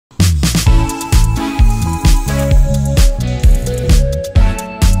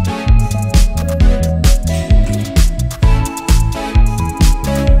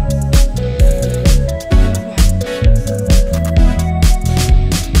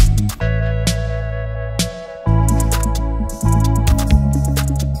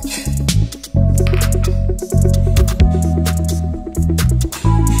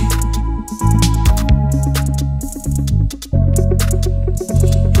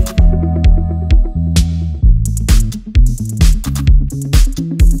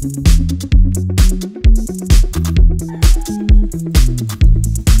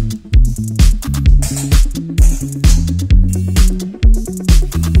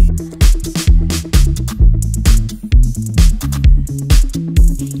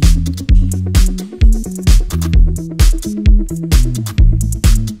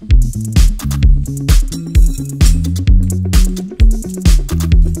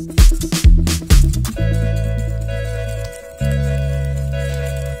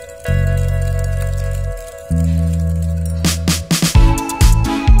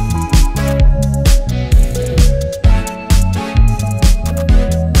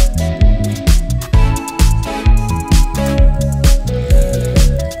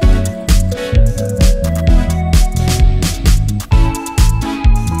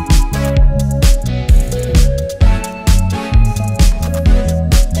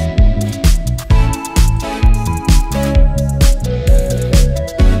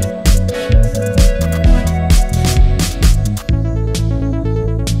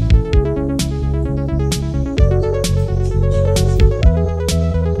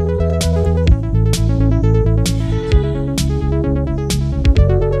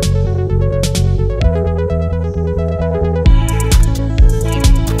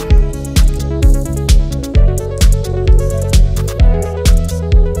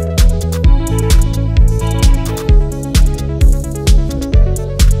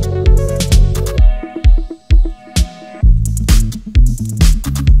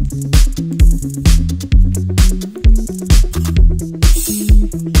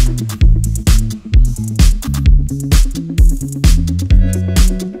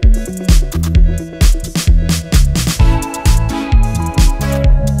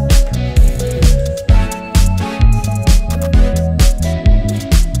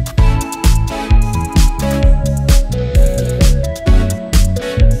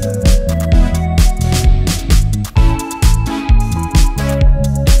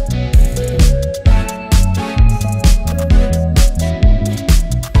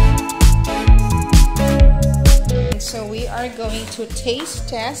going to taste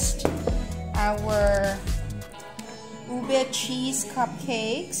test our ube cheese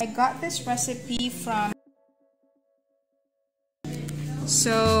cupcakes. I got this recipe from,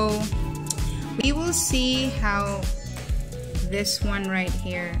 so we will see how this one right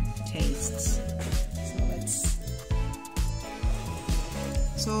here tastes.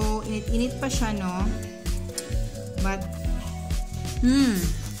 So init pa siya, no? But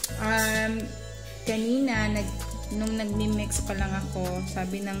kanina nung nagmi-mix pa lang ako,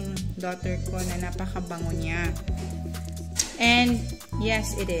 sabi ng daughter ko na napakabango niya. And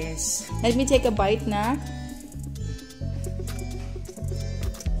yes, it is. Let me take a bite na.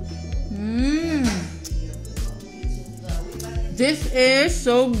 This is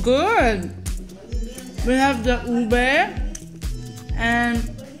so good. We have the ube and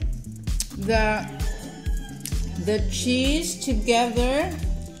the cheese together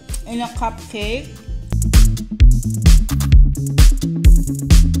in a cupcake.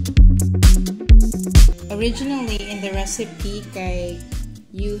 Originally in the recipe,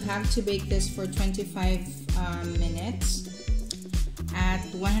 you have to bake this for 25 minutes at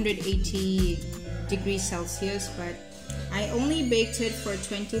 180 degrees Celsius, but I only baked it for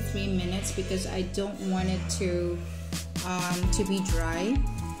 23 minutes because I don't want it to be dry.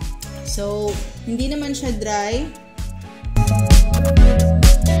 So hindi naman siya dry.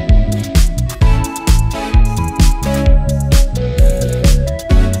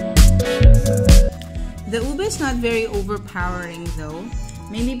 The ube is not very overpowering though,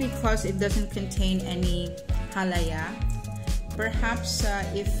 maybe because it doesn't contain any halaya. Perhaps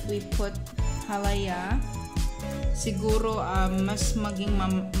if we put halaya, siguro mas maging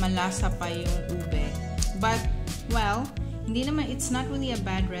malasa pa yung ube. But well, hindi naman, it's not really a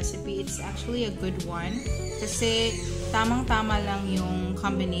bad recipe. It's actually a good one kasi tamang-tama lang yung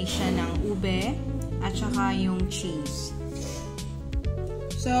combination ng ube at saka yung cheese.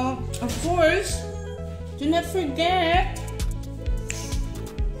 So, of course, do not forget,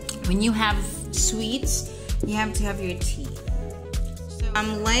 when you have sweets, you have to have your tea. So,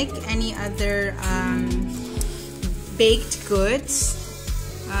 like any other baked goods,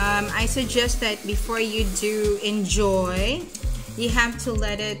 I suggest that before you do enjoy, you have to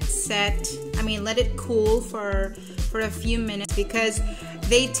let it let it cool for a few minutes, because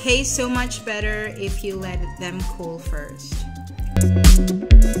they taste so much better if you let them cool first.